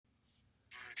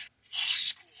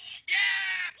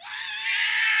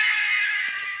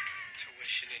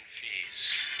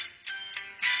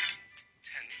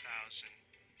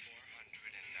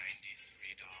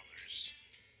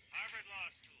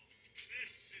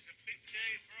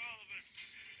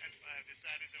house. That's why I've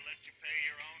decided to let you pay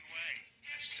your own way.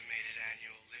 Estimated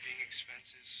annual living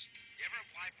expenses, You ever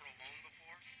applied for a loan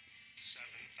before?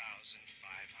 $7,500.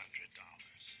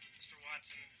 Mr.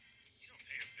 Watson, you don't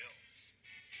pay your bills.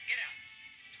 Get out.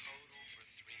 Total for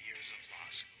 3 years of law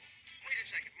school. Wait a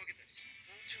second, look at this.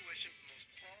 Full tuition for most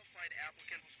qualified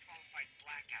applicant, most qualified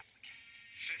black applicant.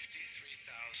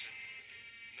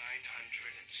 $53,979.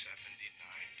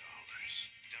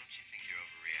 Don't you think you're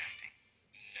overreacting?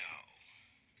 No.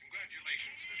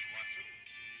 Congratulations, Mr. Watson.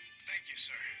 Thank you,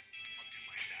 sir. I'll do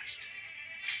my best.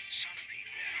 Some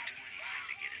people would do anything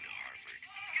to get into Harvard.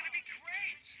 It's gonna be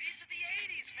great. These are the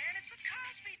 80s, man. It's the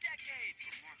Cosby decade.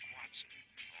 For Mark Watson,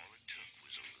 all it took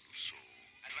was a little soul.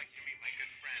 I'd like you to meet my good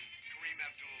friend, Kareem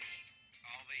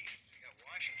Abdul-Ali. We got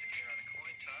Washington here on a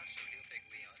coin toss, so he'll take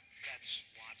Leon. That's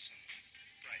Watson.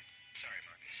 Right. Sorry,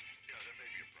 Marcus. Yeah, there may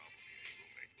be a problem here. Your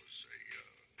roommate was a,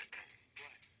 black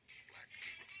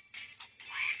Negro. A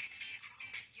black Negro?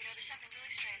 You know, there's something really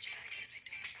strange about you, but I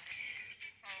don't know what it is.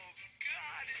 Oh,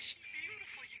 God, is she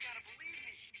beautiful? You gotta believe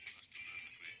me. You must have learned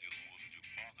a great deal more than you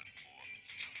bargained for.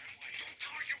 Tell her white. Don't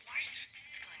tell her you're white.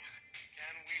 What's going on?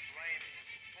 Can we blame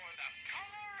him for the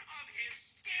color of his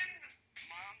skin?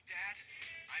 Mom, Dad,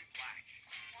 I'm black.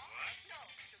 What? No,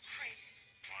 you're crazy.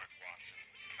 Mark Watson.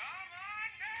 Come on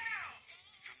now!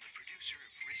 From the producer of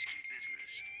Risky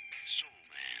Business, Soul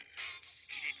Man.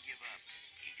 He didn't give up.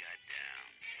 He got down.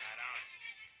 Right on.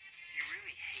 You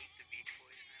really hate the Beach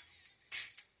Boys now?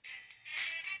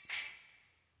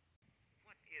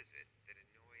 What is it that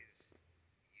annoys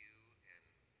you and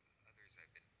others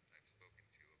I've spoken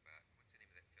to about what's the name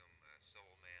of that film,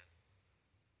 Soul Man?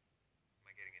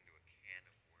 Am I getting into a can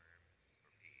of worms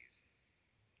or peas?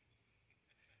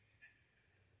 I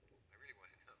really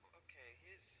want to know. Okay,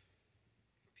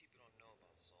 for people who don't know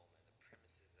about Soul Man, the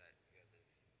premise is that you have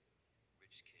this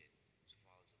rich kid whose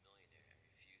father's a millionaire and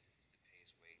refuses to pay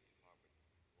his way through Harvard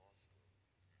Law School.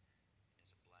 And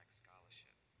there's a black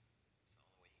scholarship. So the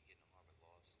only way he can get into Harvard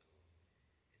Law School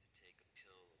is to take a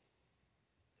pill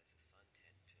that's a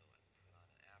suntan pill and put on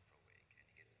an afro wig, and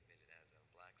he gets admitted as a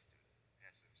black student.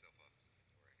 Passes himself off as a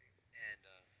minority. And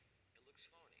it looks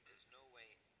phony. There's no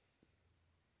way in the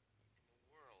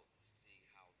world to see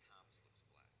how Thomas looks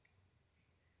black.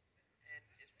 And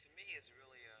to me, it's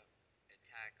really a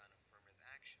attack on affirmative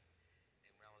action.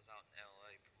 And when I was out in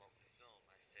LA promoting the film,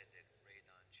 I said that Ray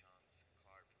Don Chong's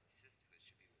card from the Sisterhood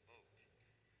should be revoked.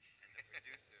 And the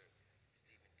producer,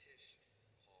 Stephen Tish,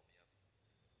 called me up,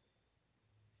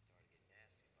 started getting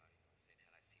nasty about it, saying,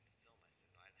 had I seen the film? I said,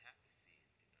 no, I didn't have to see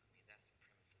it. I mean, that's the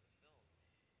premise of the film.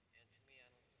 And to me, I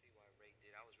don't see why Ray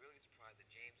did. I was really surprised that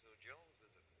James Earl Jones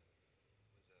was a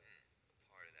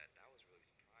part of that. That was really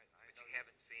surprising. But you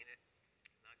haven't seen it?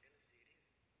 I'm not gonna see it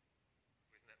either.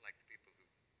 Wasn't that like the people who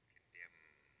condemn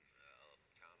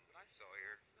Tom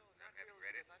Sawyer? No, not not having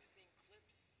really. read it? Because I've seen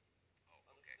clips Oh,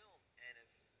 of okay. the film, and if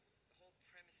the whole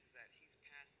premise is that he's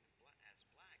passing as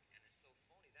black, and it's so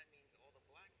phony, that means all the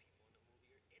black people in the movie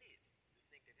are idiots who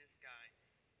think that this guy,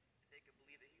 they can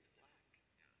believe that he's black.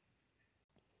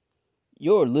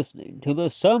 You're listening to the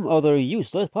Some Other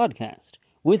Useless Podcast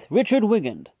with Richard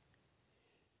Wigand.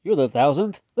 You're the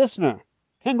 1,000th listener.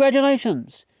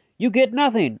 Congratulations! You get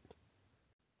nothing!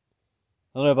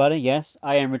 Hello everybody, yes,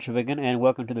 I am Richard Wigand, and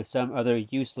welcome to the Some Other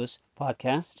Useless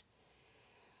Podcast.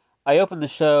 I opened the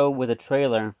show with a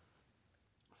trailer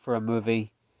for a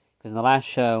movie, because in the last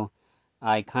show,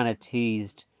 I kind of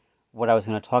teased what I was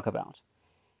going to talk about.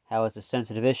 How it's a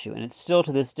sensitive issue, and it's still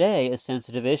to this day a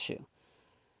sensitive issue.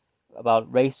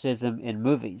 About racism in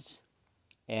movies,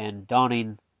 and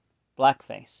donning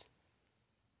blackface.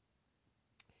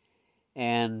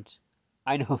 And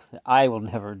I know that I will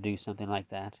never do something like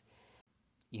that.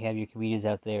 You have your comedians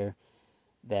out there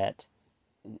that,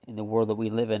 in the world that we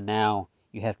live in now,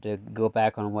 you have to go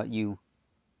back on what you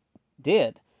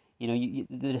did. You know,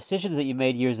 the decisions that you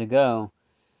made years ago,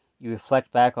 you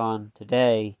reflect back on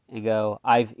today and go,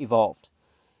 I've evolved.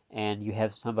 And you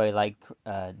have somebody like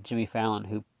Jimmy Fallon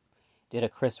who did a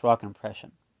Chris Rock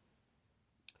impression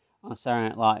on Saturday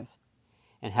Night Live.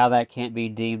 And how that can't be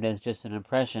deemed as just an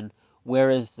impression. Where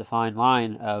is the fine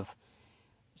line of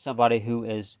somebody who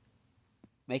is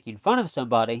making fun of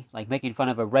somebody, like making fun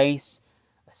of a race,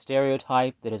 a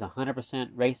stereotype that is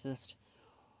 100% racist,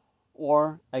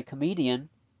 or a comedian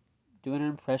doing an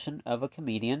impression of a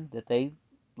comedian that they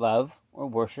love or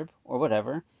worship or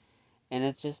whatever. And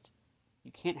it's just,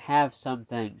 you can't have some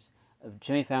things.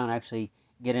 Jimmy Fallon actually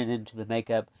getting into the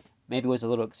makeup maybe was a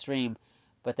little extreme,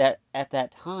 but that at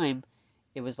that time,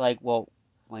 it was like, well,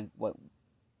 like, what,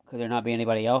 could there not be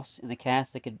anybody else in the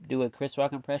cast that could do a Chris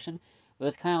Rock impression? It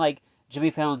was kind of like Jimmy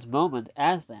Fallon's moment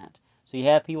as that. So you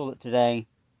have people today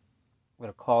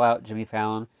that'll call out Jimmy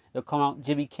Fallon. They'll call out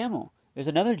Jimmy Kimmel. There's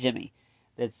another Jimmy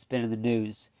that's been in the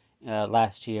news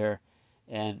last year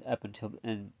and up until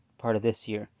and part of this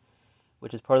year,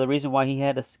 which is part of the reason why he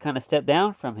had to kind of step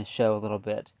down from his show a little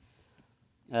bit,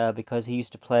 because he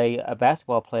used to play a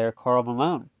basketball player, Karl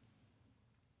Malone,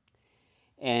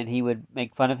 and he would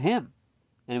make fun of him,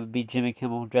 and it would be Jimmy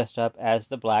Kimmel dressed up as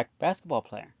the black basketball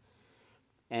player,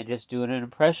 and just doing an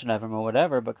impression of him or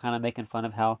whatever, but kind of making fun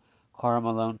of how Karl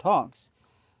Malone talks.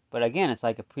 But again, it's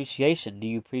like appreciation. Do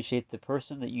you appreciate the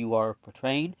person that you are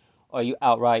portraying, or are you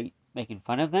outright making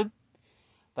fun of them?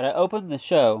 But I opened the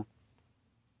show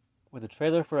with a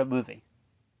trailer for a movie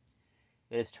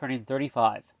that is turning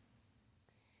 35.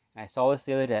 And I saw this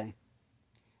the other day,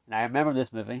 and I remember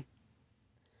this movie,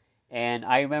 and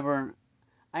I remember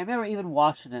even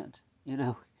watching it,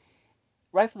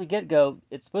 right from the get-go.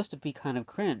 It's supposed to be kind of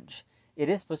cringe. It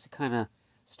is supposed to kind of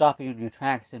stop you in your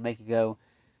tracks and make you go,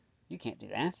 you can't do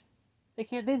that. They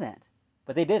can't do that.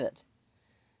 But they did it.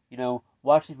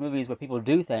 Watching movies where people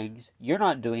do things, you're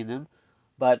not doing them,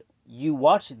 but you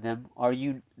watching them, are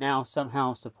you now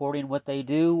somehow supporting what they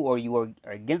do, or you are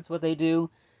against what they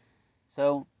do?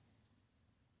 So,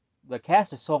 the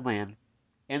cast of Soul Man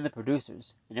and the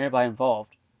producers and everybody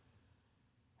involved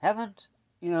haven't,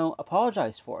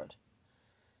 apologized for it.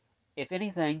 If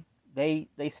anything, they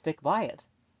stick by it.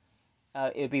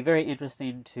 It would be very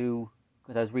interesting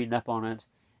because I was reading up on it,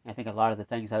 and I think a lot of the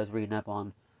things I was reading up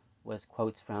on was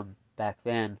quotes from back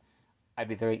then. I'd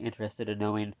be very interested in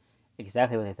knowing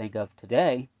exactly what they think of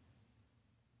today.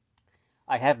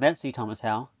 I have met C. Thomas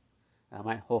Howell.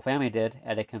 My whole family did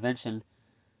at a convention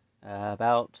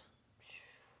about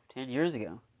 10 years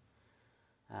ago.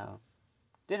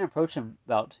 Didn't approach him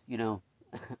about,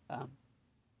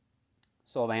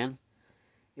 Soul Man.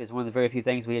 It was one of the very few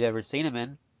things we had ever seen him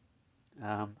in.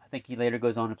 I think he later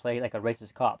goes on to play like a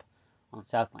racist cop on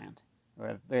Southland, or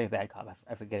a very bad cop.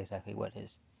 I forget exactly what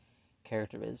his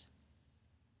character is.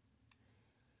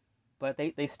 But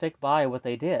they stick by what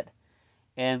they did.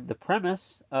 And the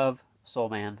premise of Soul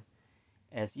Man,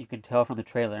 as you can tell from the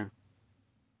trailer,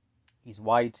 he's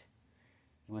white,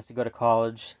 he wants to go to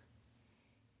college,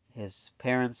 his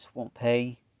parents won't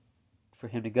pay for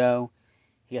him to go,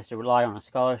 he has to rely on a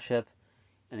scholarship,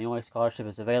 and the only scholarship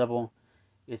that's available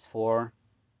is for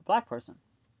a black person.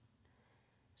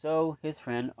 So his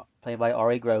friend, played by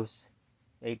Ari Gross,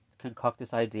 they concoct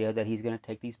this idea that he's going to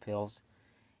take these pills,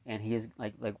 and he is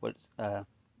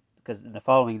because in the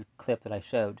following clip that I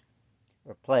showed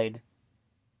or played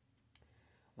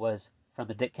was from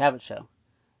the Dick Cavett show,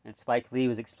 and Spike Lee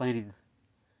was explaining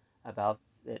about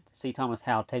that C. Thomas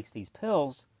Howell takes these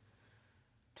pills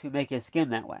to make his skin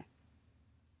that way.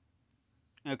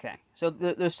 Okay, so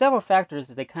there's several factors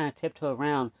that they kind of tiptoe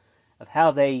around of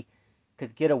how they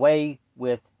could get away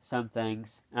with some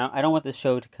things. I don't want this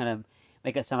show to kind of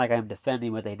make it sound like I'm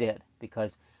defending what they did,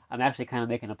 because I'm actually kind of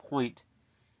making a point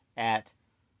at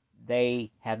they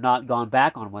have not gone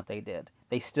back on what they did.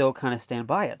 They still kind of stand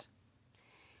by it.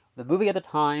 The movie at the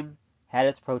time had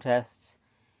its protests,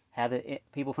 had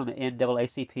people from the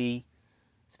NAACP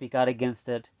speak out against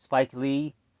it. Spike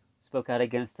Lee spoke out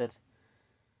against it.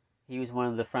 He was one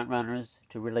of the front runners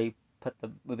to really put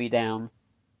the movie down.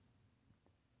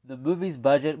 The movie's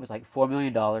budget was like $4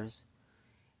 million,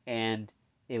 and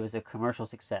it was a commercial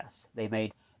success. They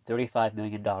made $35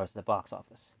 million at the box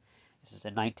office. This is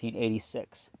in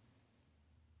 1986.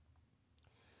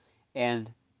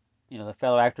 And, the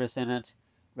fellow actress in it,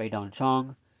 Rae Dawn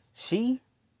Chong, she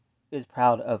is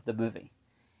proud of the movie.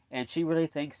 And she really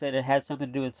thinks that it had something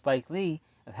to do with Spike Lee,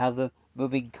 of how the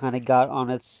movie kind of got on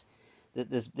this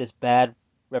bad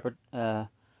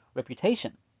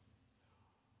reputation.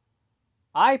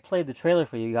 I played the trailer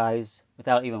for you guys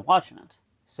without even watching it.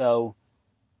 So,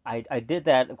 I did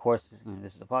that, of course, this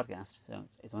is a podcast, so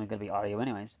it's only going to be audio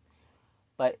anyways.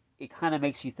 But it kind of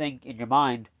makes you think in your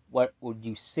mind, what would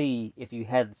you see if you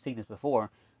hadn't seen this before?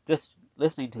 Just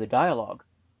listening to the dialogue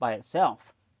by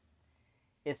itself,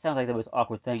 it sounds like the most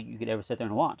awkward thing you could ever sit there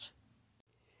and watch.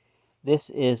 This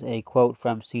is a quote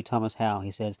from C. Thomas Howell.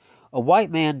 He says, "A white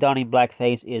man donning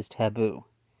blackface is taboo.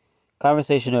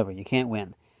 Conversation over, you can't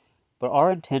win. But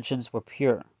our intentions were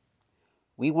pure.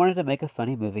 We wanted to make a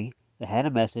funny movie that had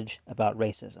a message about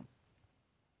racism."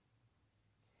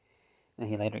 And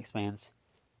he later expands,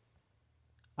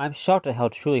 "I'm shocked at how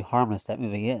truly harmless that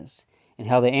movie is, and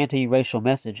how the anti-racial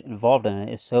message involved in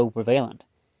it is so prevalent.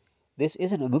 This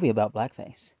isn't a movie about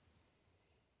blackface.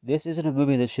 This isn't a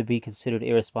movie that should be considered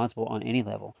irresponsible on any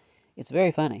level. It's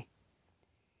very funny.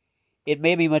 It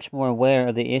made me much more aware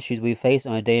of the issues we face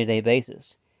on a day-to-day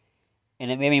basis. and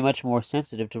it made me much more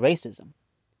sensitive to racism.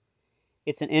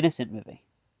 It's an innocent movie.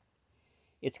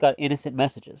 It's got innocent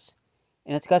messages,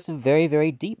 and it's got some very,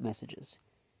 very deep messages.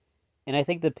 And I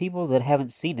think the people that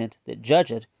haven't seen it, that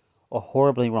judge it, are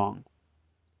horribly wrong.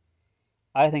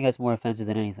 I think that's more offensive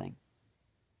than anything.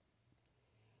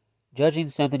 Judging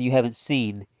something you haven't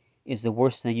seen is the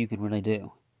worst thing you can really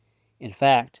do. In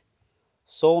fact,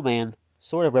 Soul Man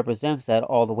sort of represents that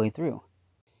all the way through.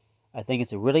 I think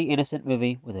it's a really innocent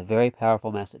movie with a very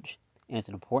powerful message, and it's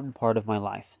an important part of my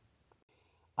life.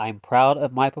 I'm proud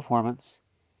of my performance,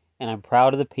 and I'm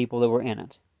proud of the people that were in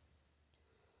it.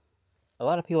 A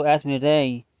lot of people ask me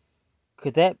today,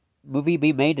 could that movie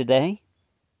be made today?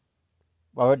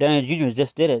 Robert Downey Jr.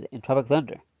 just did it in Tropic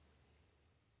Thunder.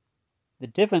 The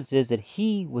difference is that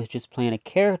he was just playing a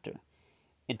character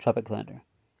in Tropic Thunder,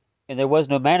 and there was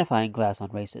no magnifying glass on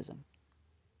racism,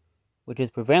 which is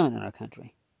prevalent in our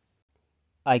country.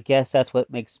 I guess that's what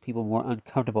makes people more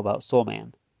uncomfortable about Soul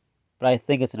Man, but I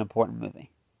think it's an important movie.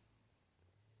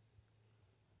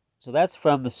 So that's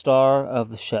from the star of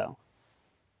the show.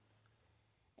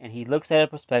 And he looks at a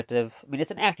perspective, I mean, it's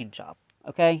an acting job,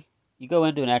 okay? You go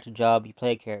into an acting job, you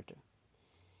play a character.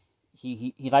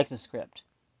 He likes a script.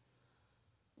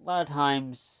 A lot of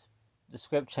times, the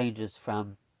script changes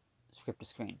from script to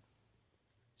screen.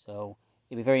 So,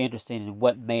 it'd be very interesting in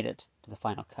what made it to the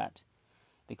final cut.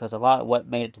 Because a lot of what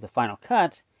made it to the final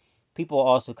cut, people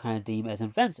also kind of deem as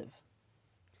offensive.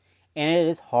 And it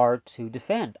is hard to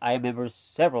defend. I remember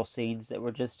several scenes that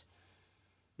were just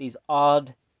these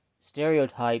odd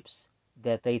stereotypes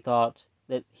that they thought,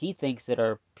 that he thinks that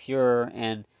are pure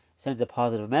and sends a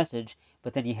positive message,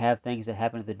 but then you have things that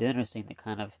happen at the dinner scene that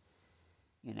kind of,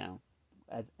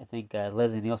 I think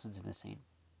Leslie Nielsen's in the scene.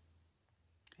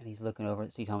 And he's looking over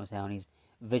at C. Thomas Howell and he's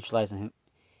visualizing him.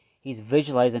 He's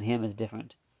visualizing him as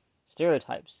different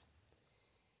stereotypes.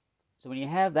 So when you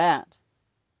have that,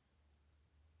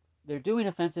 they're doing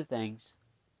offensive things,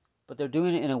 but they're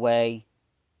doing it in a way,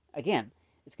 again,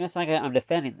 it's going to sound like I'm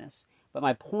defending this, but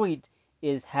my point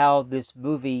is how this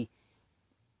movie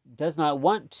does not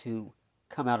want to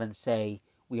come out and say,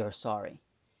 we are sorry.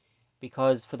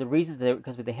 Because for the reasons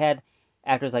because they had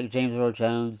actors like James Earl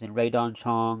Jones and Ray Don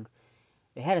Chong,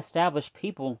 they had established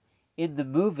people in the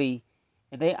movie,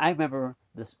 and I remember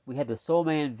we had the Soul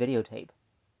Man videotape,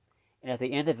 and at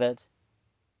the end of it,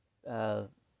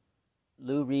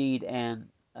 Lou Reed and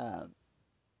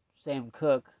Sam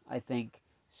Cooke, I think,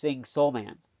 sing Soul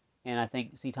Man, and I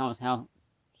think C. Thomas Howell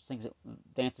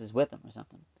dances with them or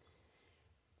something.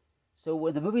 So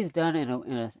when the movie's done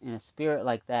in a spirit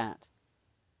like that,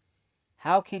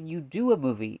 how can you do a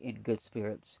movie in good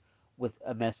spirits with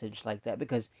a message like that?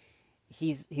 Because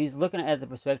he's looking at the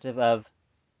perspective of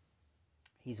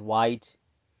he's white,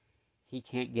 he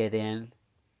can't get in.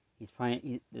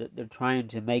 They're trying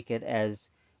to make it as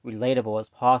relatable as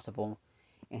possible,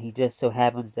 and he just so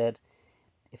happens that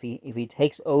if he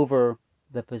takes over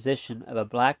the position of a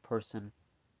black person,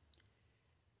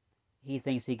 he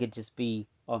thinks he could just be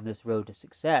on this road to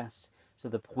success. So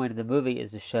the point of the movie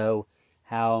is to show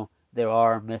how there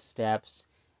are missteps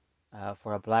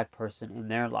for a black person in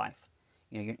their life.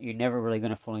 You're never really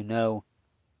going to fully know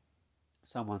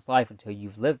someone's life until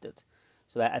you've lived it.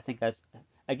 So I think that's,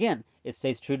 again, it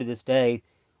stays true to this day,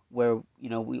 where we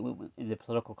in the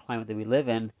political climate that we live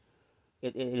in,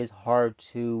 it is hard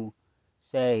to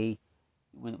say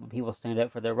when people stand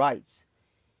up for their rights.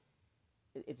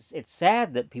 It's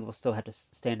sad that people still have to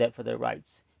stand up for their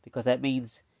rights, because that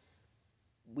means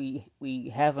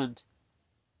we haven't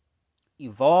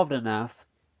evolved enough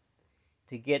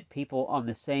to get people on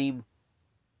the same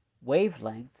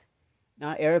wavelength.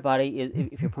 Not everybody is,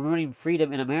 if you're promoting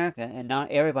freedom in America and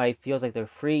not everybody feels like they're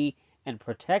free and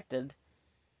protected,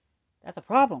 that's a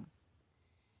problem.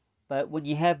 But when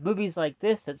you have movies like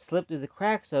this that slip through the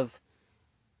cracks of,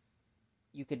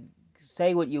 you can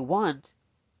say what you want,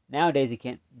 nowadays you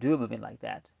can't do a movie like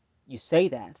that. You say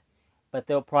that, but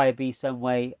there'll probably be some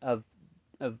way of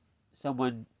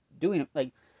someone doing it.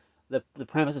 Like the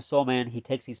premise of Soul Man, he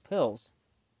takes these pills.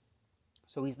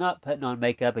 So he's not putting on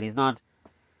makeup and he's not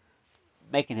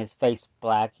making his face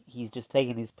black. He's just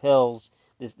taking these pills,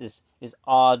 this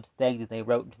odd thing that they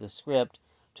wrote into the script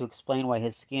to explain why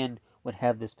his skin would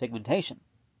have this pigmentation.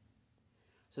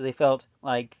 So they felt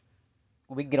like,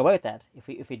 well, we can get away with that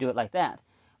if we do it like that.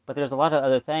 But there's a lot of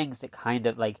other things that kind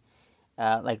of like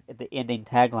the ending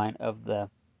tagline of the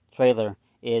trailer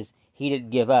is, he didn't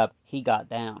give up, he got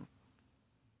down.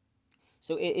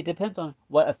 So it depends on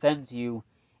what offends you,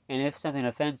 and if something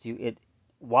offends you,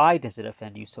 why does it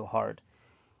offend you so hard?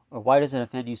 Or why does it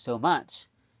offend you so much?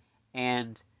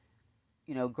 And,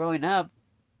 growing up,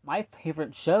 my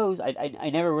favorite shows, I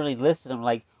never really listed them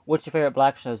like, what's your favorite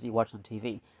black shows that you watch on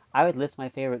TV? I would list my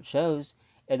favorite shows,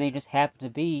 and they just happen to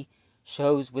be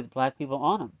shows with black people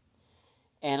on them.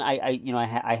 And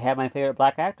I have my favorite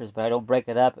black actors, but I don't break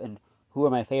it up and who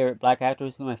are my favorite black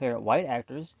actors, who are my favorite white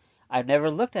actors. I've never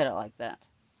looked at it like that.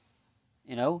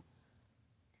 You know?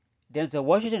 Denzel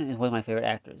Washington is one of my favorite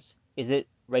actors. Is it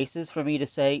racist for me to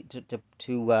say,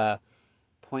 to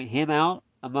point him out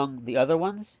among the other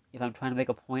ones, if I'm trying to make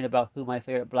a point about who my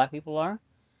favorite black people are?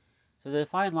 So there's a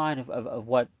fine line of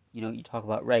what, you talk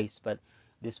about race, but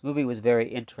this movie was very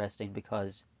interesting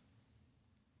because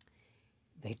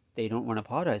they don't want to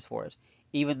apologize for it,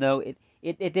 even though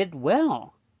it did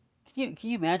well. Can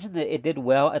you imagine that it did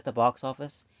well at the box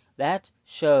office? That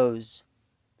shows,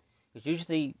 because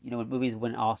usually, when movies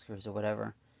win Oscars or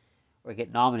whatever, or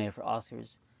get nominated for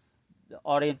Oscars, the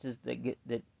audiences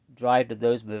that drive to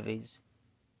those movies,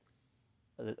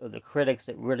 or the critics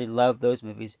that really love those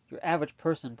movies, your average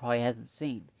person probably hasn't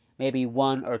seen. Maybe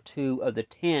 1 or 2 of the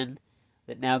 10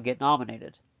 that now get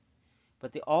nominated.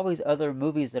 But all these other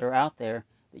movies that are out there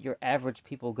that your average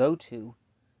people go to,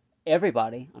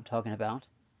 everybody I'm talking about,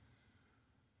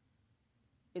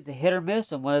 it's a hit or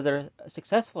miss on whether they're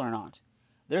successful or not.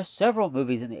 There are several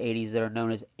movies in the 80s that are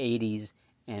known as 80s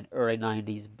and early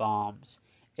 90s bombs,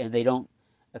 and they don't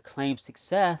acclaim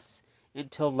success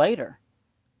until later.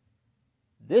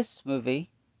 This movie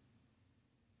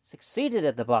succeeded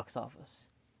at the box office,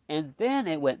 and then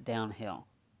it went downhill.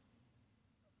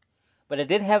 But it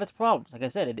did have its problems. Like I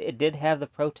said, it did have the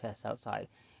protests outside,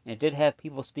 and it did have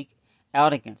people speak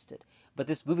out against it. But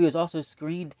this movie was also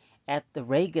screened at the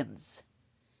Reagans.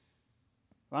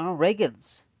 Ronald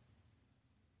Reagan's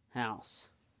house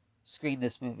screened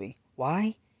this movie.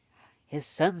 Why? His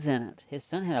son's in it. His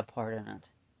son had a part in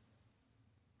it.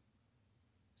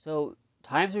 So,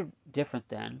 times are different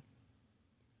then.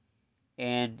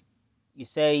 And you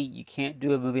say you can't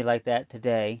do a movie like that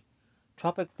today.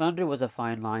 Tropic Thunder was a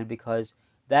fine line because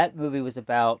that movie was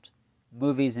about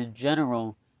movies in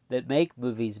general that make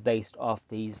movies based off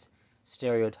these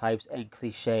stereotypes and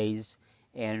cliches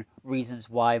and reasons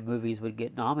why movies would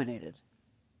get nominated.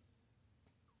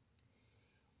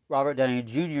 Robert Downey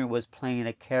Jr. was playing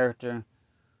a character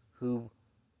who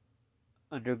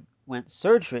underwent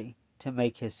surgery to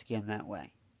make his skin that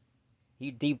way.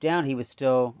 Deep down, he was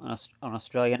still an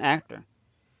Australian actor.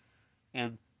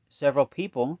 And several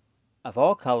people of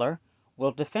all color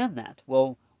will defend that.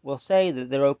 Will say that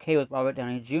they're okay with Robert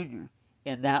Downey Jr.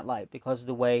 in that light because of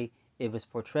the way it was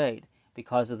portrayed,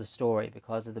 because of the story,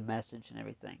 because of the message and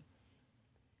everything.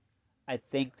 I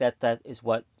think that is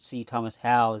what C. Thomas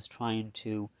Howell is trying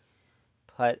to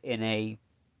put in a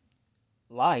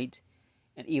light,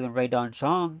 and even Ray Don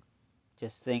Chong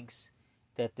just thinks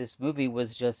that this movie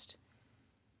was just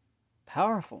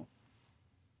powerful.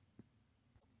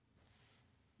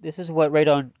 This is what Ray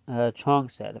Don Chong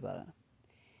said about it.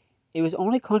 It was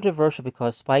only controversial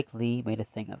because Spike Lee made a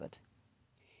thing of it.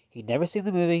 He'd never seen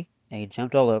the movie, and he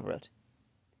jumped all over it.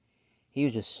 He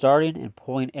was just starting and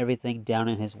pulling everything down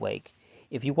in his wake.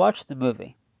 If you watch the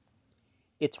movie,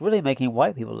 it's really making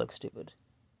white people look stupid.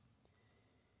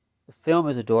 The film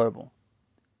is adorable,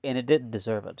 and it didn't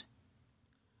deserve it.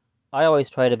 I always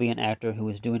try to be an actor who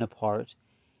is doing a part.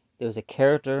 There was a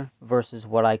character versus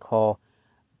what I call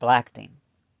blackting,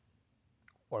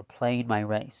 or playing my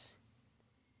race.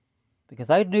 Because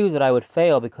I knew that I would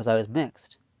fail because I was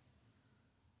mixed.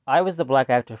 I was the black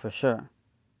actor for sure,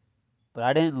 but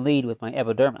I didn't lead with my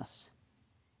epidermis,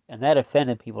 and that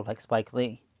offended people like Spike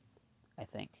Lee, I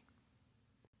think.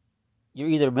 You're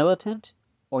either militant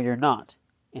or you're not,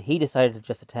 and he decided to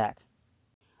just attack.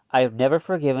 I have never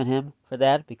forgiven him for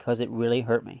that because it really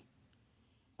hurt me.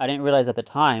 I didn't realize at the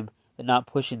time that not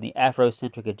pushing the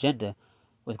Afrocentric agenda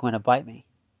was going to bite me.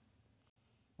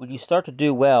 When you start to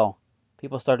do well,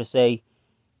 people start to say,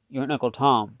 you're an Uncle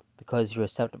Tom because you're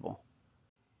acceptable.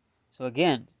 So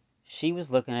again, she was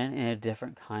looking at it in a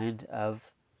different kind of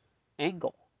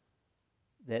angle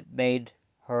that made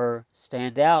her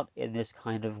stand out in this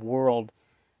kind of world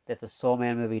that the Soul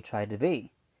Man movie tried to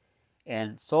be.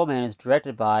 And Soul Man is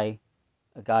directed by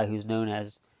a guy who's known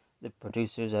as the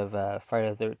producers of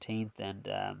Friday the 13th and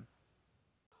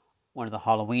one of the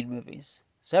Halloween movies.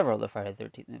 Several of the Friday the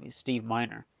 13th movies, Steve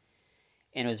Miner.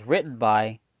 And it was written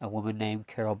by a woman named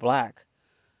Carol Black,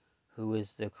 who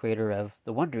is the creator of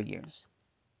The Wonder Years,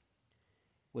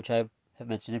 which I have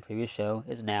mentioned in a previous show,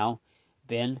 has now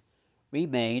been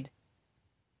remade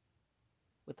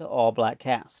with the all-black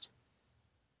cast.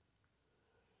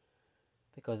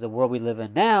 Because the world we live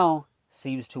in now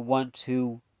seems to want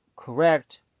to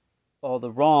correct all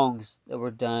the wrongs that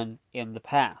were done in the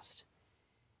past.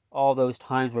 all those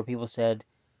times where people said,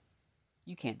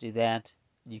 you can't do that,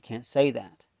 you can't say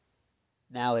that.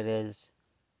 Now it is,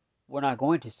 we're not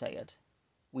going to say it.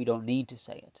 We don't need to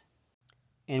say it.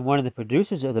 And one of the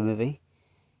producers of the movie,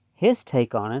 his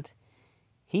take on it,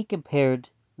 he compared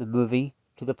the movie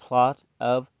to the plot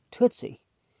of Tootsie,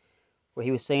 where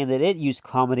he was saying that it used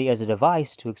comedy as a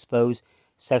device to expose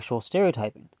sexual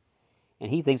stereotyping.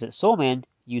 And he thinks that Soul Man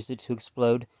used it to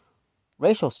explode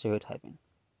racial stereotyping.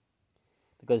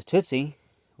 Because Tootsie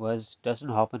was Dustin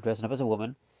Hoffman dressing up as a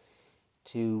woman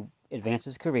to advance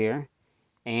his career,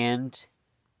 and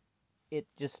it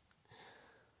just...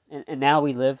 And now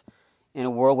we live in a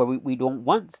world where we don't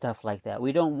want stuff like that.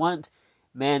 We don't want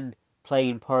men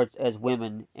playing parts as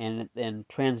women, and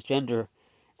transgender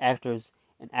actors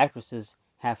and actresses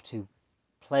have to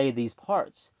play these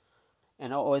parts.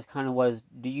 And it always kind of was,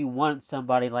 do you want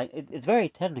somebody like... It's very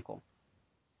technical.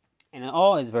 And it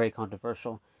all is very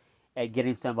controversial at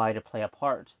getting somebody to play a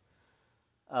part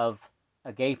of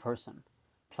a gay person,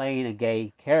 playing a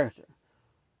gay character.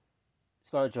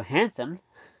 Scarlett Johansson,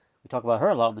 we talk about her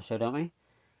a lot on the show, don't we?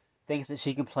 Thinks that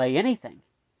she can play anything.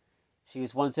 She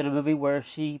was once in a movie where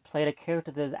she played a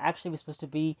character that actually was supposed to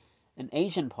be an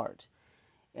Asian part.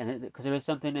 And because there is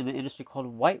something in the industry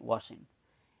called whitewashing.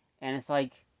 And it's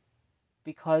like,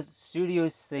 because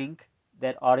studios think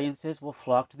that audiences will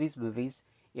flock to these movies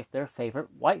if their favorite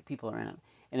white people are in them.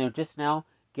 And they're just now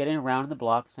getting around the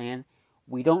block saying,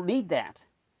 we don't need that.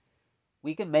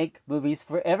 We can make movies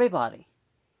for everybody.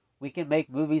 We can make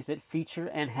movies that feature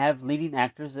and have leading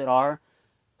actors that are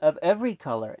of every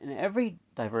color and every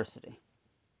diversity.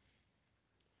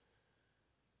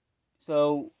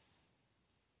 So,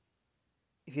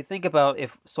 if you think about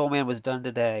if Soul Man was done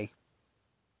today,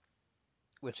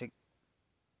 which it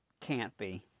can't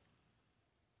be,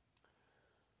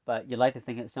 but you'd like to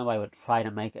think that somebody would try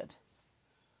to make it.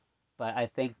 But I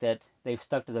think that they've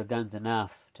stuck to their guns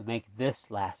enough to make this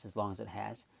last as long as it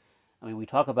has. I mean, we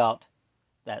talk about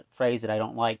that phrase that I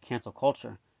don't like, cancel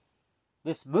culture.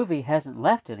 This movie hasn't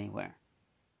left anywhere.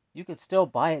 You can still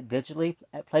buy it digitally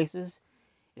at places.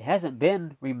 It hasn't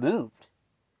been removed.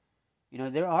 You know,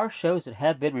 there are shows that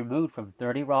have been removed from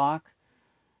 30 Rock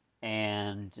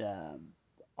and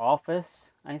Office,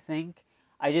 I think.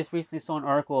 I just recently saw an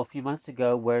article a few months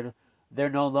ago where they're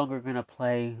no longer going to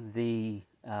play the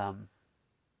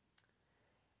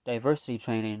diversity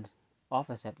training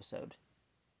Office episode.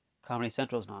 Comedy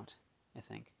Central's not, I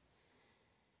think.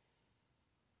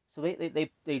 So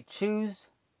they choose,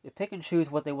 they pick and choose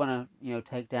what they want to,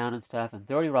 take down and stuff. And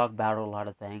 30 Rock battled a lot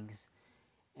of things.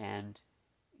 And,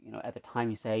 at the time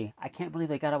you say, I can't believe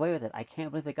they got away with it. I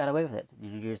can't believe they got away with it.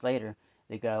 Years later,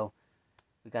 they go,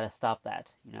 we got to stop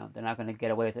that. They're not going to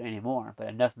get away with it anymore. But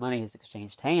enough money has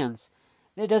exchanged hands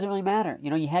that it doesn't really matter.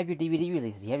 You have your DVD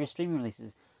releases, you have your streaming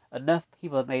releases. Enough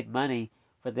people have made money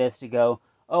for this to go,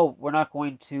 oh, we're not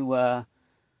going to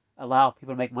allow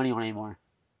people to make money on it anymore.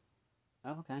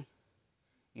 Oh, okay.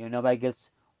 Nobody gets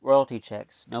royalty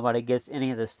checks. Nobody gets any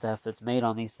of this stuff that's made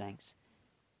on these things.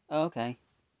 Oh, okay.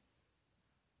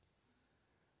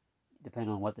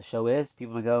 Depending on what the show is,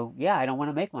 people may go, yeah, I don't want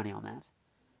to make money on that.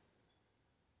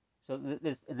 So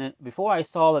before I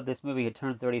saw that this movie had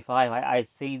turned 35, I had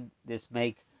seen this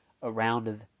make a round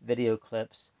of video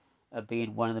clips of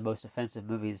being one of the most offensive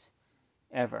movies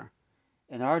ever.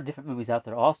 And there are different movies out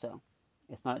there also.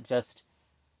 It's not just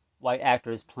white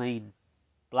actors playing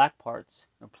black parts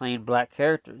or playing black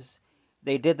characters.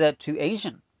 They did that to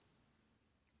Asian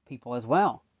people as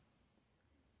well.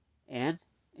 And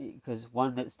because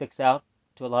one that sticks out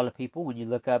to a lot of people when you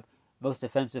look up most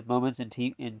offensive moments in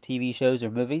TV shows or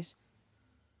movies,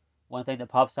 one thing that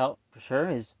pops out for sure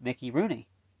is Mickey Rooney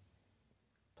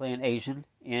playing Asian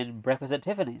in Breakfast at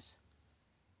Tiffany's.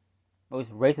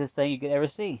 Most racist thing you could ever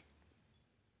see.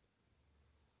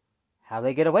 How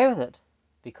they get away with it?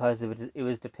 Because it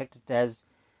was depicted as,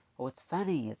 oh, it's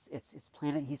funny. It's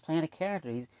playing. He's playing a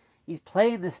character. He's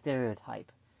playing the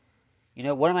stereotype.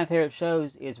 One of my favorite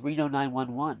shows is Reno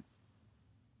 911.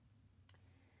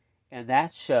 And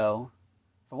that show,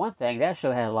 for one thing, that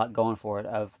show had a lot going for it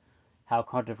of how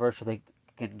controversial they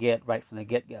can get right from the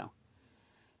get-go.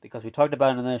 Because we talked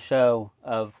about in the show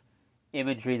of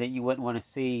imagery that you wouldn't want to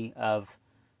see of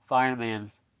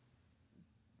firemen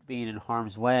being in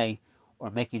harm's way or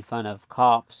making fun of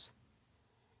cops.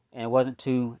 And it wasn't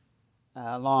too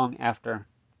long after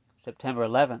September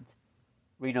 11th,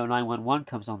 Reno 911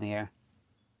 comes on the air.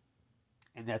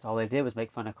 And that's all they did was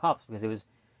make fun of cops, because it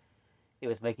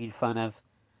was making fun of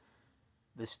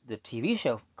the TV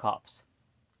show Cops.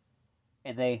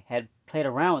 And they had played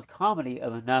around with comedy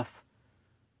of enough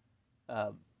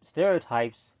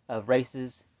stereotypes of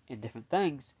races and different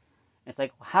things. It's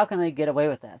like, how can they get away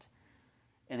with that?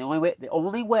 And the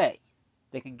only way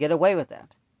they can get away with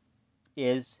that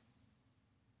is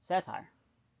satire.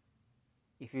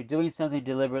 If you're doing something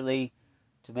deliberately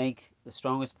to make the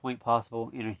strongest point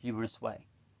possible in a humorous way.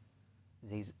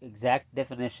 It's the exact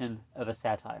definition of a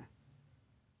satire.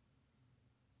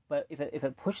 But if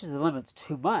it pushes the limits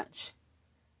too much,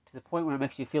 to the point where it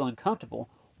makes you feel uncomfortable,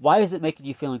 why is it making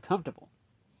you feel uncomfortable?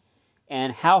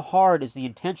 And how hard is the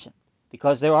intention?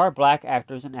 Because there are black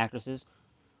actors and actresses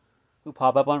who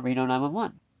pop up on Reno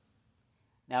 911.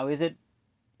 Now, is it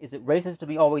racist to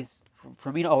me always,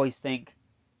 for me to always think,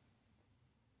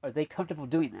 are they comfortable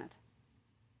doing that?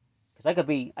 Because I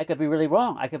could be really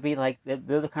wrong. I could be like,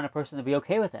 they're the kind of person to be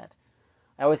okay with that.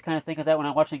 I always kind of think of that when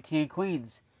I'm watching King of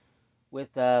Queens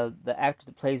with the actor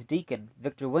that plays Deacon,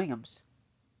 Victor Williams.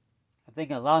 I'm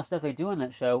thinking a lot of stuff they do in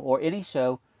that show, or any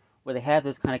show where they have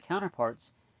those kind of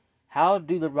counterparts. How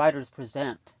do the writers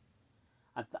present?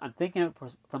 I'm thinking of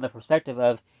from the perspective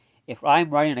of, if I'm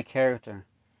writing a character,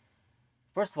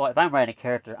 first of all, if I'm writing a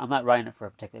character, I'm not writing it for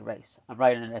a particular race. I'm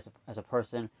writing it as a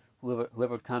person. Whoever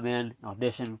would come in and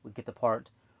audition would get the part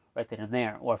right then and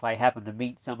there. Or if I happen to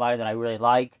meet somebody that I really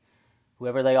like,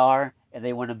 whoever they are, and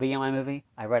they want to be in my movie,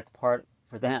 I write the part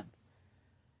for them.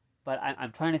 But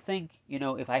I'm trying to think,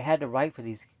 if I had to write for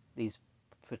these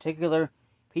particular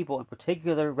people in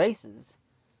particular races,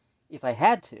 if I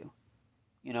had to,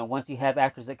 once you have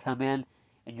actors that come in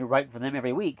and you're writing for them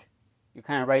every week, you're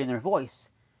kind of writing their voice.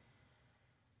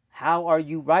 How are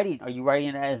you writing? Are you writing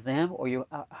it as them, or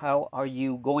how are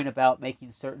you going about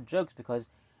making certain jokes? Because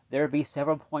there would be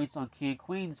several points on King of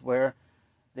Queens where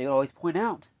they would always point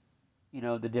out,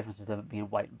 the differences of it being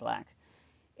white and black.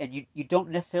 And you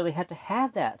don't necessarily have to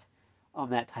have that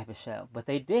on that type of show, but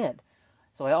they did.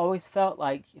 So I always felt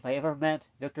like if I ever met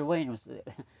Victor Williams,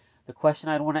 the question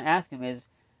I'd want to ask him is,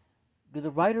 do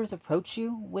the writers approach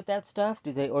you with that stuff?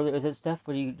 Or is it stuff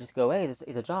where you just go, hey, it's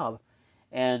a job?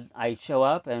 And I show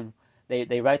up and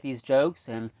they write these jokes,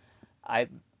 and I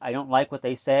don't like what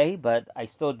they say, but I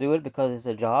still do it because it's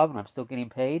a job and I'm still getting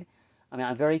paid. I mean,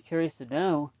 I'm very curious to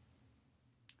know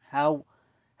how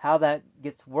that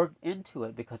gets worked into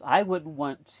it, because I wouldn't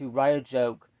want to write a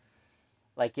joke,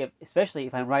 like especially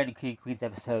if I'm writing a King of Queens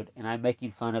episode and I'm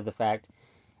making fun of the fact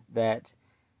that,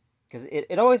 because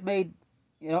it always made,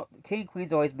 King of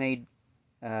Queens always made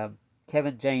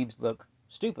Kevin James look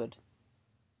stupid.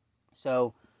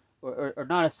 So, or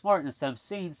not as smart in some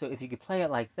scenes. So if you could play it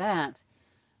like that,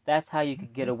 that's how you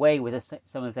could get away with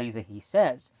some of the things that he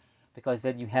says. Because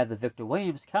then you have the Victor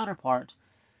Williams counterpart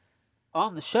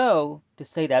on the show to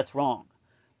say that's wrong.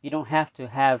 You don't have to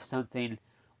have something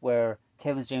where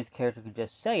Kevin James' character can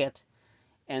just say it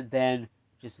and then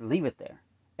just leave it there.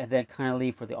 And then kind of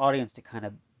leave for the audience to kind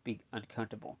of be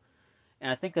uncomfortable.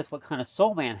 And I think that's what kind of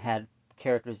Soul Man had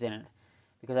characters in it.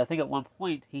 Because I think at one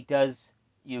point he does...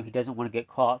 he doesn't want to get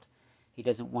caught. He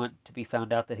doesn't want to be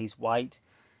found out that he's white.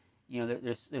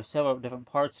 There's several different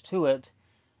parts to it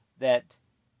that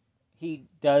he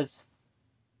does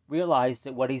realize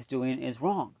that what he's doing is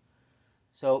wrong.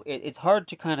 So it's hard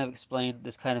to kind of explain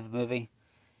this kind of movie.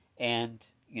 And,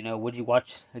 would you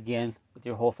watch again with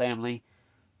your whole family?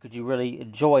 Could you really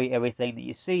enjoy everything that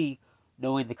you see,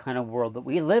 knowing the kind of world that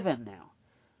we live in now?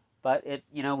 But it's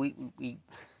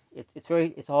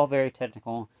all very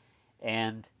technical.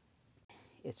 And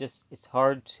it's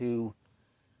hard to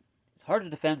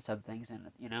defend some things in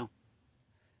it,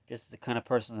 just the kind of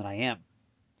person that I am.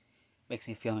 Makes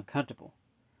me feel uncomfortable.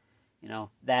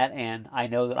 That, and I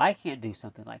know that I can't do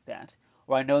something like that.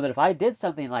 Or I know that if I did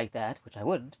something like that, which I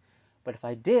wouldn't, but if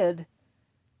I did,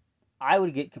 I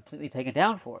would get completely taken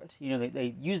down for it.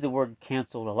 They use the word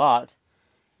canceled a lot,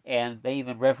 and they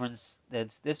even reference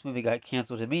that this movie got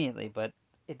canceled immediately, but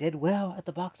it did well at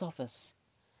the box office.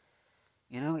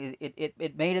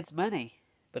 It made its money.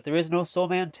 But there is no Soul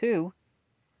Man 2.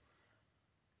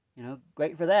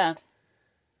 Great for that.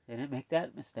 They didn't make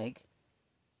that mistake.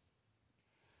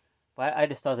 But I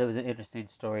just thought it was an interesting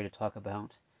story to talk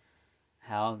about.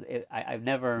 How I've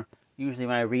never... Usually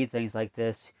when I read things like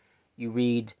this, you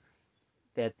read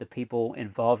that the people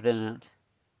involved in it,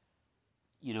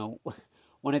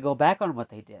 want to go back on what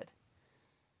they did.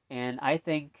 And I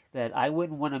think that I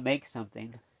wouldn't want to make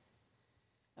something...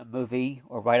 a movie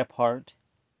or write a part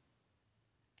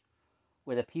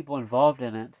where the people involved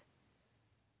in it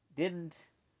didn't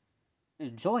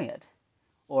enjoy it,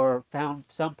 or found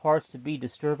some parts to be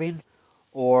disturbing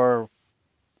or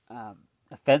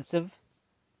offensive.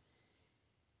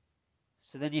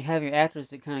 So then you have your actors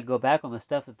that kind of go back on the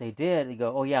stuff that they did and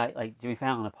go, oh yeah, like Jimmy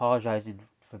Fallon apologizing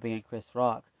for being Chris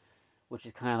Rock. which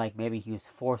is kind of like maybe he was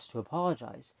forced to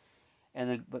apologize. And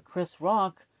then, but Chris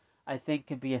Rock, I think,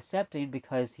 can be accepting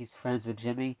because he's friends with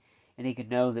Jimmy, and he could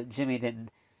know that Jimmy's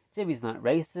not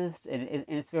racist, and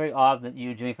it's very odd that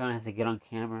Jimmy Fallon has to get on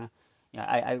camera.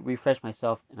 I refreshed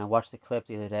myself and I watched the clip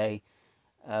the other day,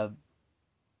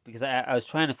 because I was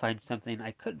trying to find something.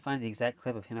 I couldn't find the exact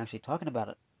clip of him actually talking about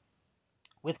it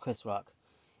with Chris Rock.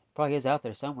 Probably is out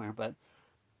there somewhere, but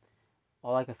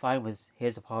all I could find was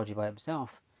his apology by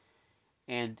himself.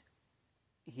 And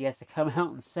he has to come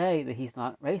out and say that he's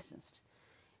not racist.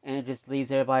 And it just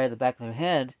leaves everybody at the back of their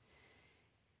head,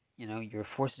 you're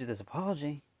forced to do this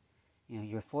apology.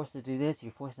 You're forced to do this.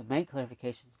 You're forced to make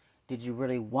clarifications. Did you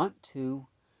really want to?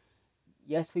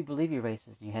 Yes, we believe you're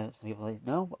racist. And you have some people like,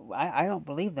 no, I don't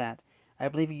believe that. I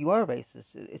believe you are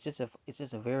racist. It's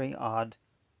just a very odd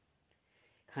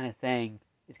kind of thing.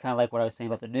 It's kind of like what I was saying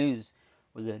about the news,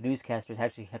 where the newscasters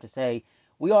actually have to say,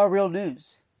 we are real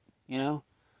news. There are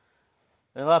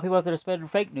a lot of people out there spreading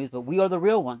fake news, but we are the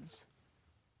real ones.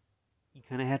 You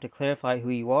kind of have to clarify who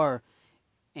you are.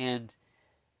 And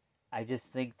I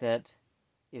just think that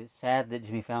it was sad that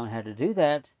Jimmy Fallon had to do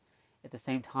that. At the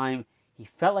same time, he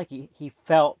felt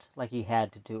like he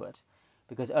had to do it,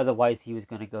 because otherwise he was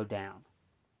going to go down.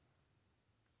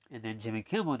 And then Jimmy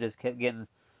Kimmel just kept getting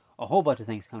a whole bunch of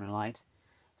things coming to light.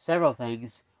 Several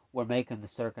things were making the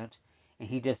circuit, and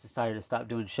he just decided to stop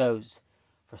doing shows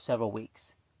for several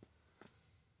weeks.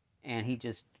 And he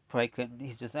just probably couldn't.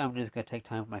 I'm just going to take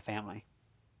time with my family.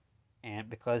 And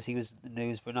because he was in the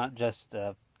news for not just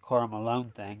the Karl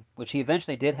Malone thing, which he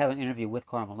eventually did have an interview with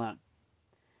Karl Malone.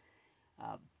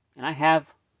 And I have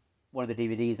one of the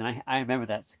DVDs, and I remember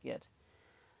that skit.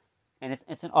 And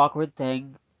it's an awkward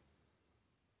thing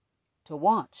to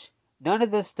watch. None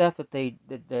of this stuff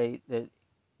that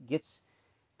gets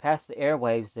past the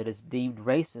airwaves that is deemed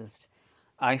racist,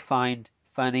 I find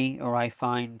funny, or I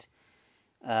find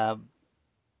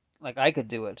like I could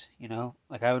do it,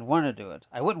 like I would want to do it.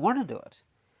 I wouldn't want to do it,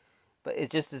 but it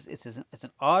just is. It's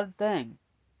an odd thing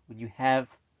when you have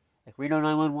like Reno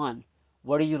 911.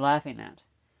 What are you laughing at?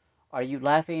 Are you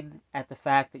laughing at the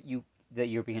fact that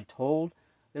you're being told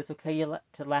that it's okay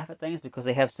to laugh at things because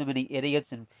they have so many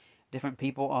idiots and different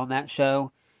people on that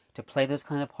show to play those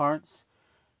kind of parts,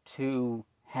 to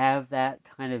have that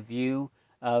kind of view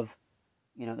of,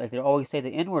 like they always say the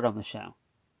N-word on the show.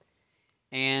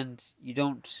 And you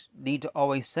don't need to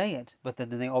always say it, but then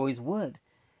they always would.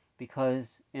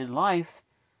 Because in life,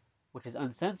 which is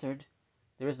uncensored,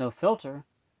 there is no filter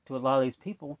to a lot of these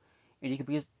people, and you can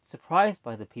be surprised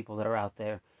by the people that are out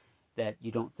there that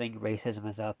you don't think racism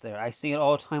is out there. I see it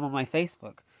all the time on my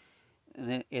Facebook.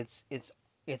 And it's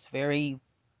very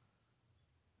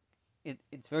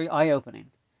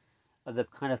eye-opening of the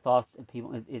kind of thoughts and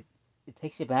people. It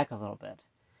takes you back a little bit.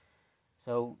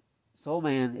 So Soul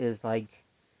Man is like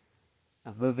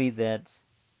a movie that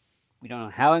we don't know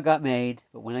how it got made,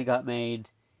 but when it got made,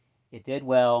 it did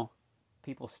well.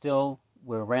 People still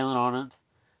were railing on it.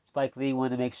 Spike Lee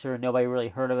wanted to make sure nobody really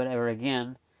heard of it ever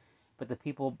again, but the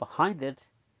people behind it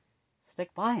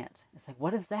stick by it. It's like,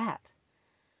 what is that?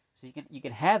 So you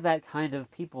can have that kind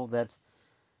of people that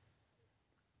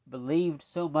believed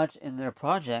so much in their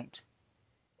project,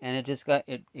 and it just got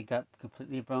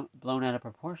completely blown out of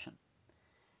proportion.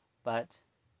 But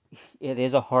it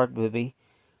is a hard movie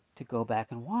to go back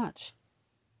and watch.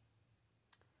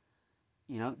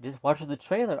 Just watching the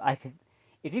trailer,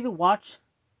 if you could watch,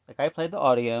 like I played the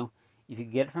audio, if you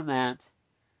get it from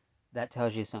that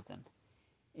tells you something.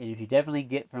 And if you definitely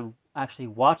get from actually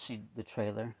watching the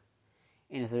trailer,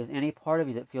 and if there's any part of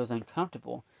you that feels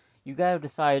uncomfortable, you gotta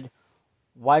decide,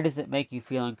 why does it make you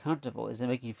feel uncomfortable? Is it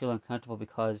making you feel uncomfortable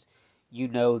because you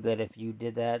know that if you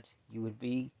did that, you would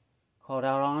be called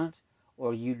out on it?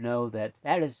 Or you know that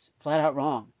is flat out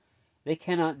wrong. They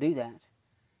cannot do that.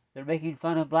 They're making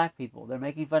fun of black people. They're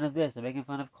making fun of this. They're making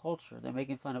fun of culture. They're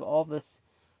making fun of all this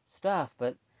stuff.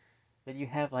 But then you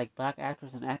have like black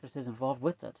actors and actresses involved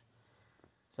with it.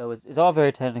 So it's all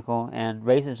very technical, and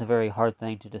race is a very hard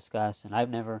thing to discuss, and I've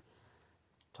never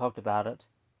talked about it.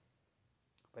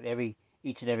 But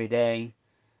each and every day,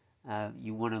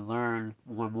 you want to learn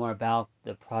more and more about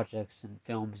the projects and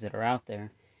films that are out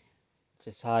there.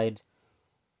 Decide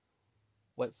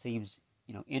what seems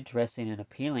interesting and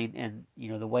appealing, and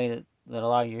the way that a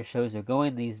lot of your shows are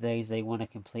going these days, they want to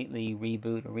completely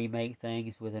reboot or remake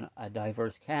things with a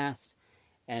diverse cast,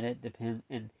 and it depends.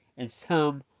 And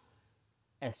some,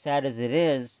 as sad as it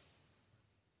is,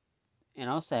 and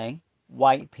I'll say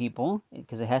white people,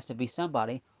 because it has to be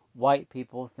somebody, white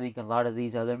people think a lot of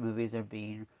these other movies are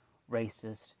being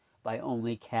racist by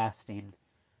only casting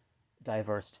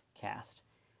diverse cast.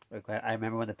 Like, I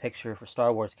remember when the picture for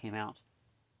Star Wars came out.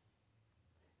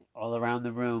 All around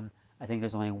the room, I think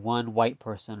there's only one white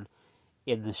person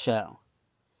in the show.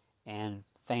 And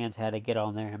fans had to get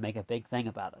on there and make a big thing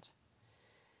about it.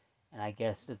 And I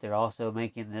guess that they're also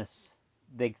making this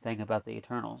big thing about the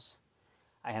Eternals.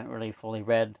 I haven't really fully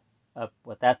read up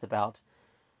what that's about,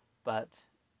 but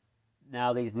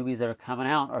now these movies that are coming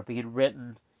out are being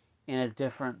written in a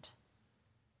different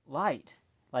light.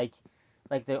 Like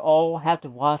they all have to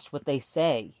watch what they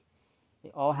say. They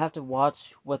all have to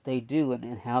watch what they do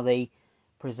and how they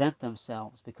present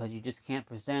themselves, because you just can't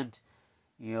present,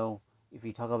 if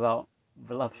you talk about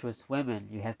voluptuous women,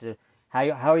 you have to, how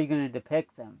are you going to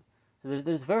depict them? So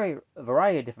there's a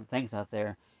variety of different things out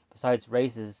there besides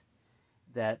races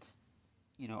that,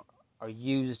 are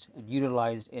used and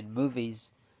utilized in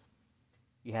movies.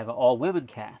 You have an all-women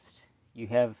cast. You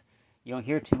don't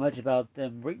hear too much about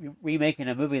them remaking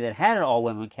a movie that had an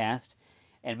all-women cast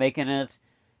and making it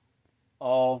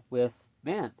all with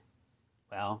men.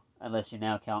 Well, unless you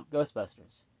now count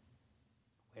Ghostbusters,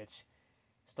 which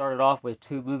started off with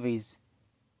 2 movies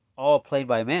all played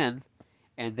by men,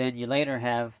 and then you later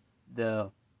have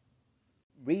the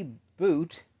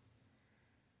reboot.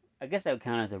 I guess that would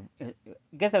count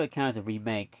as a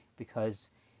remake, because,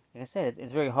 like I said,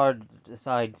 it's very hard to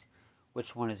decide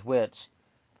which one is which,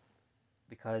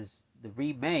 because the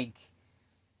remake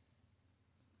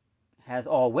has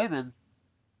all women,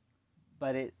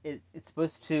 but it's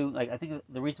supposed to, I think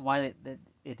the reason why that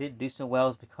it didn't do so well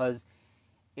is because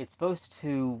it's supposed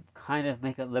to kind of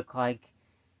make it look like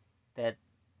that,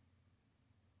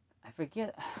 I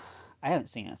forget, I haven't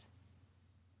seen it.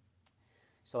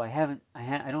 So I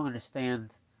don't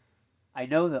understand. I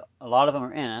know that a lot of them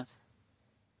are in it.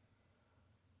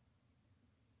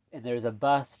 And there's a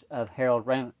bust of Harold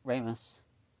Ramis.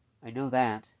 I know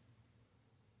that.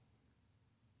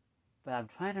 But I'm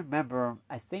trying to remember,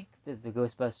 I think that the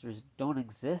Ghostbusters don't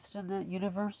exist in that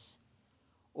universe.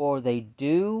 Or they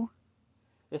do.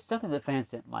 There's something that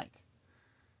fans didn't like.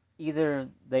 Either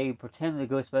they pretend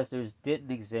the Ghostbusters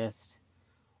didn't exist,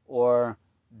 or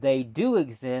they do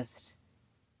exist,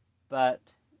 but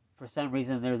for some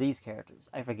reason they're these characters.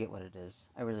 I forget what it is.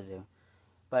 I really do.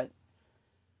 But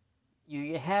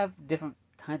you have different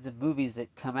kinds of movies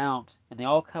that come out, and they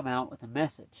all come out with a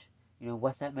message.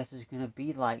 What's that message going to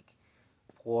be like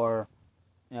for,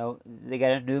 they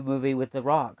got a new movie with The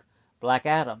Rock, Black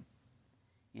Adam.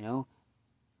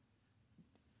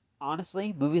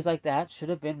 Honestly, movies like that should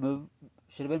have been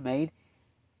made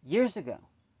years ago.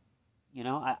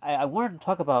 I wanted to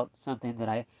talk about something that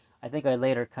I think I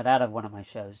later cut out of one of my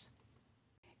shows.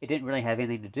 It didn't really have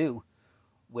anything to do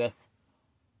with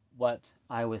what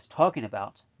I was talking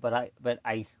about, but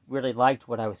I really liked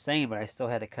what I was saying, but I still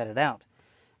had to cut it out.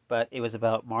 But it was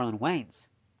about Marlon Wayans.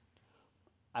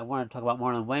 I wanted to talk about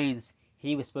Marlon Wayans.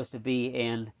 He was supposed to be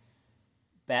in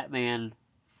Batman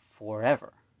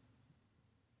Forever,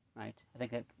 right? I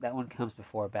think that one comes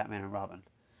before Batman and Robin.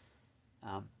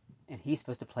 And he's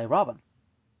supposed to play Robin.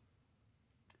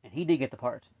 And he did get the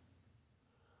part.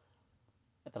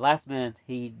 At the last minute,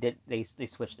 they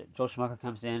switched it. Joel Schumacher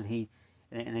comes in,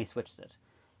 and they switched it.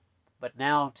 But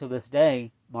now, to this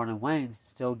day, Marlon Wayans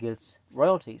still gets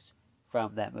royalties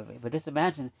from that movie. But just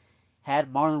imagine,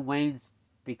 had Marlon Wayans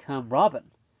become Robin,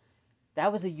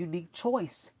 that was a unique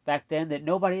choice back then that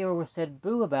nobody ever said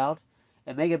boo about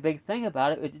and make a big thing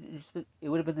about it. It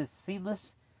would have been this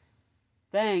seamless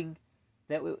thing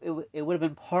that it would have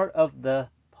been part of the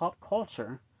pop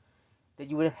culture that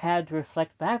you would have had to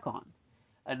reflect back on.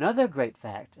 Another great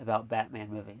fact about Batman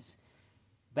movies: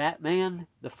 Batman,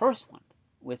 the first one,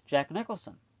 with Jack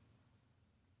Nicholson.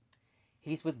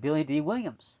 He's with Billy D.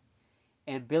 Williams.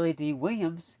 And Billy D.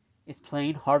 Williams is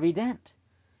playing Harvey Dent.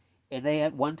 And they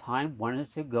at one time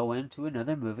wanted to go into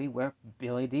another movie where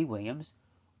Billy D. Williams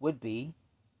would be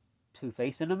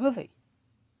Two-Face in a movie.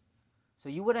 So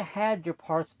you would have had your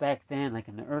parts back then, like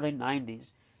in the early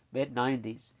 90s,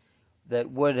 mid-90s,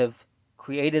 that would have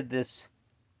created this,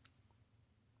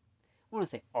 I want to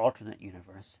say alternate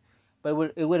universe,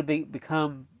 but it would have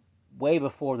become way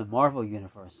before the Marvel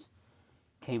universe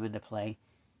came into play.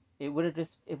 It would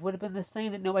have been this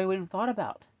thing that nobody would have thought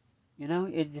about. You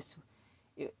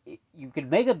could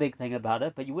make a big thing about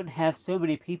it, but you wouldn't have so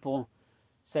many people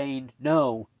saying,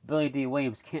 no, Billy D.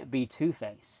 Williams can't be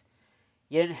Two-Face.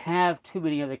 You didn't have too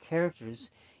many other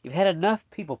characters. You've had enough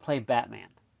people play Batman,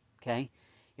 okay?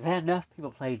 You've had enough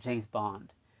people play James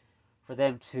Bond for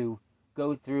them to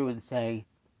go through and say,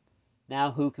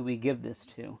 now who can we give this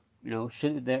to?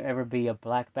 Should there ever be a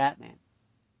Black Batman?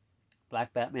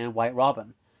 Black Batman, White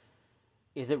Robin.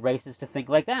 Is it racist to think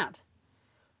like that?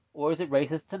 Or is it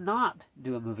racist to not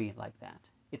do a movie like that?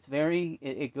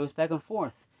 It goes back and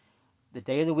forth. The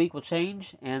day of the week will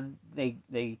change, and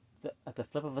at the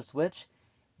flip of a switch,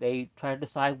 they try to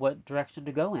decide what direction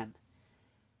to go in.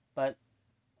 But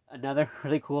another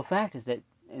really cool fact is that,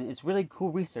 and it's really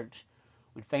cool research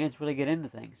when fans really get into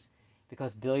things,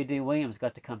 because Billy D. Williams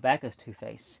got to come back as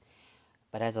Two-Face,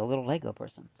 but as a little Lego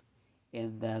person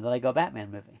in the Lego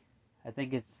Batman movie. I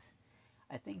think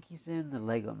he's in the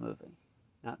Lego movie,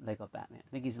 not Lego Batman. I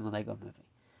think he's in the Lego movie,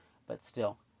 but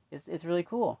still, it's really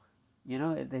cool. You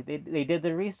know, they did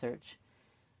the research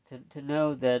to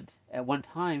know that at one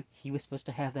time he was supposed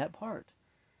to have that part.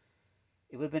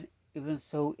 It would have been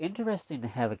so interesting to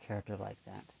have a character like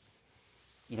that.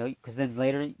 You know, because then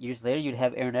years later, you'd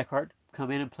have Aaron Eckhart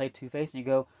come in and play Two-Face, and you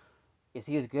go, is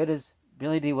he as good as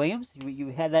Billy D. Williams? You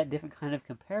had that different kind of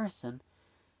comparison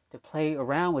to play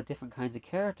around with different kinds of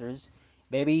characters.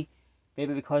 Maybe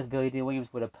because Billy D.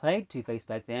 Williams would have played Two-Face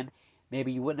back then,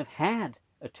 maybe you wouldn't have had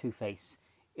a Two-Face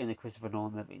in the Christopher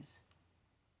Nolan movies.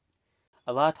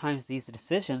 A lot of times these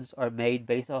decisions are made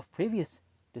based off previous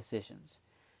decisions,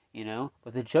 you know,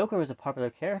 but the Joker was a popular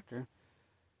character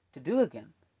to do again.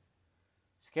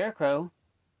 Scarecrow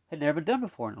had never been done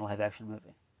before in a live-action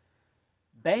movie.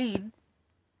 Bane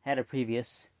had a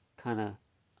previous kind of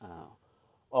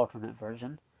alternate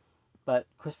version, but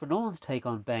Christopher Nolan's take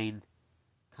on Bane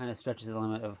kind of stretches the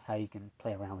limit of how you can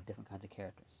play around with different kinds of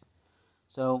characters.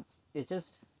 So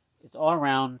it's all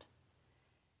around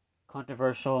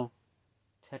controversial,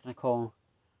 technical.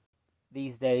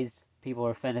 These days, people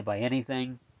are offended by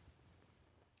anything.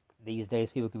 These days,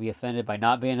 people can be offended by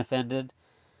not being offended.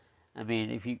 I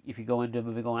mean, if you go into a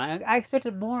movie going, I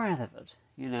expected more out of it,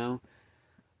 you know.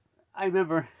 I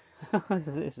remember,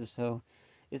 this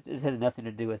has nothing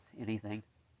to do with anything,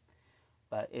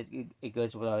 but it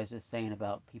goes to what I was just saying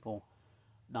about people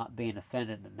not being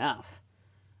offended enough.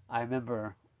 I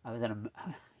remember I was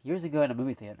years ago at a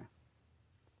movie theater.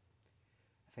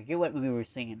 I forget what movie we were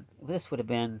seeing. This would have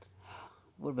been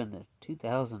the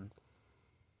 2000,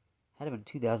 had to have been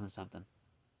 2000 something.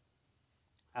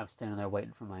 I was standing there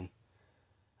waiting for my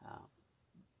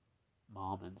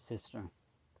mom and sister,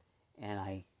 and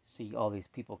I see all these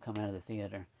people come out of the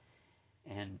theater,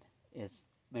 and it's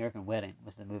American Wedding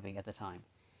was the movie at the time.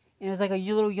 And it was like a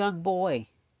little young boy,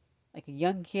 like a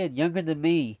young kid, younger than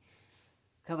me,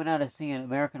 coming out of seeing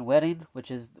American Wedding,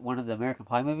 which is one of the American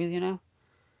Pie movies, you know?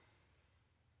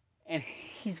 And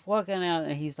he's walking out,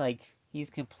 and he's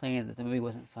complaining that the movie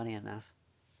wasn't funny enough.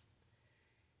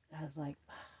 And I was like,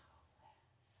 oh,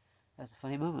 that's a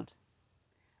funny moment.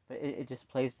 But it just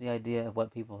plays the idea of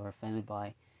what people are offended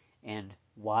by and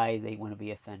why they want to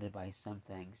be offended by some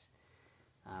things.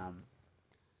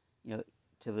 You know,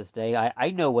 to this day, I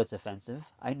know what's offensive.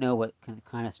 I know what can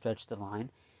kind of stretch the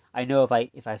line. I know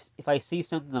if I see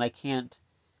something that I can't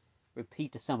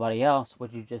repeat to somebody else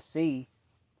what you just see,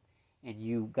 and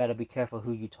you got to be careful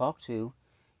who you talk to.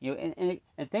 You know,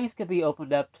 and things could be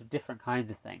opened up to different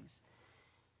kinds of things.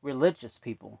 Religious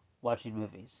people watching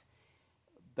movies,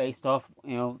 based off,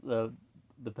 you know,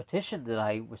 the petition that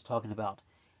I was talking about,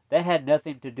 that had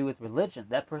nothing to do with religion.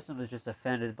 That person was just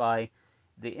offended by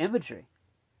the imagery.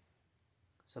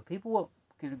 So people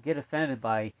can get offended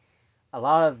by a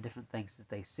lot of different things that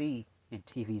they see in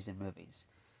TVs and movies.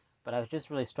 But I was just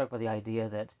really struck by the idea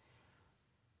that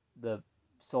the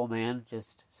Soul Man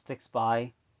just sticks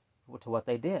by to what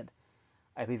they did.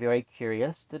 I'd be very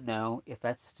curious to know if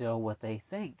that's still what they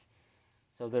think.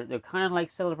 So they're kind of like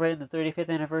celebrating the 35th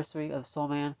anniversary of Soul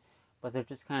Man, but they're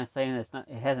just kind of saying it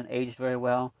hasn't aged very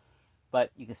well,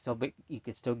 but you can still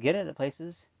get it at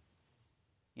places.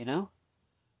 You know,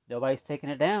 nobody's taking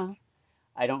it down.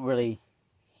 I don't really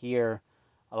hear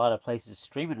a lot of places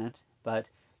streaming it, but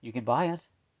you can buy it.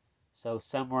 So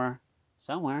somewhere,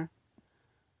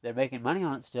 they're making money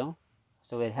on it still.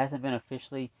 So it hasn't been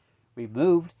officially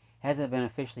removed, hasn't been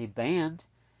officially banned,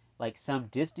 like some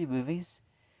Disney movies.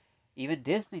 Even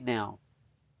Disney now,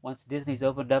 once Disney's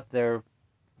opened up their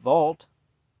vault,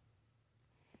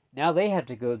 now they have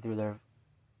to go through their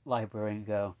library and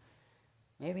go,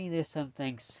 maybe there's some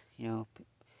things, you know,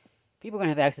 people are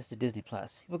going to have access to Disney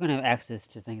Plus. People are going to have access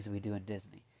to things that we do in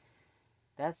Disney.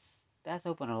 That's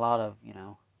opened a lot of, you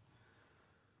know,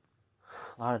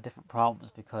 a lot of different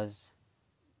problems because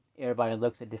everybody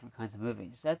looks at different kinds of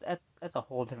movies. That's a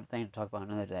whole different thing to talk about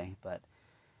another day, but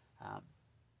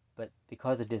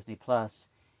because of Disney Plus,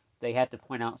 they had to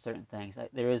point out certain things.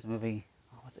 There is a movie,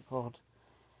 what's it called?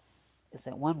 It's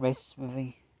that one racist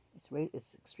movie.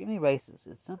 It's extremely racist.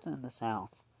 It's something in the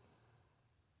South.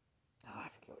 Oh, I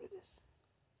forget what it is.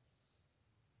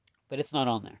 But it's not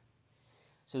on there.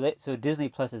 So Disney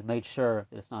Plus has made sure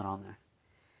that it's not on there.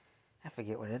 I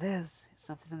forget what it is. It's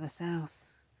something in the South.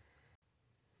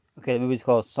 Okay, the movie's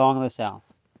called Song of the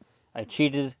South. I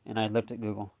cheated and I looked at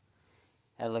Google.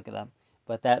 Had to look it up.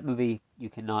 But that movie, you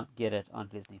cannot get it on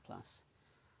Disney Plus.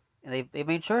 And they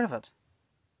made sure of it.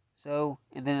 So,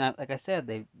 and then, like I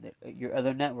said, your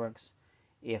other networks,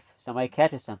 if somebody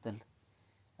catches something,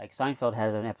 like Seinfeld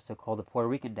had an episode called The Puerto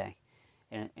Rican Day,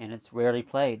 and it's rarely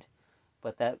played,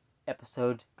 but that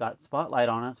episode got spotlight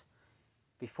on it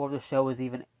before the show was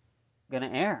even going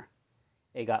to air.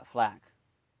 It got flack.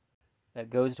 That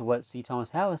goes to what C. Thomas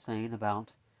Howell was saying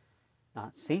about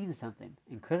not seeing something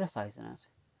and criticizing it.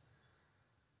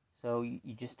 So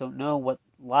you just don't know what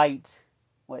light,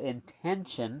 what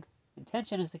intention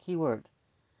is the key word.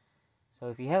 So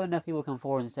if you have enough people come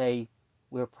forward and say,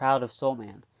 we're proud of Soul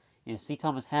Man, C.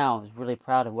 Thomas Howell is really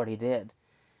proud of what he did,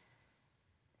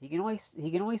 he can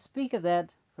only speak of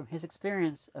that from his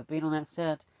experience of being on that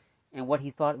set and what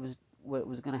he thought was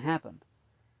going to happen.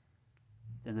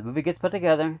 Then the movie gets put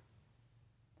together,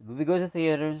 the movie goes to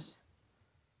theaters,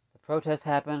 the protests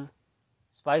happen,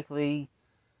 Spike Lee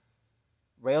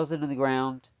rails into the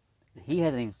ground, and he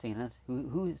hasn't even seen it.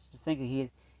 Who's to think that he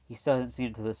still hasn't seen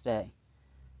it to this day?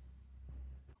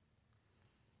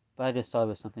 But I just thought it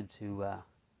was something to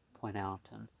point out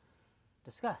and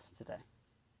discuss today.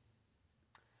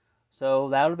 So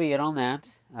that'll be it on that.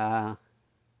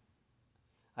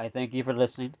 I thank you for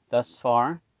listening thus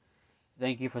far.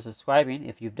 Thank you for subscribing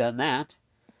if you've done that.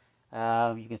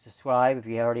 You can subscribe if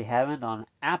you already haven't on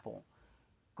Apple,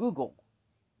 Google,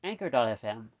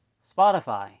 Anchor.fm,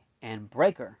 Spotify, and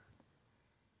Breaker.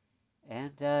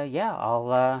 And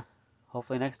I'll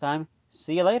hopefully next time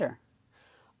see you later.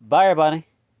 Bye, everybody.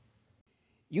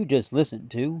 You just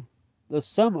listened to the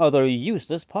Some Other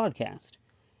Useless Podcast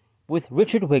with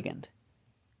Richard Wigand.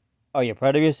 Are you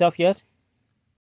proud of yourself yet?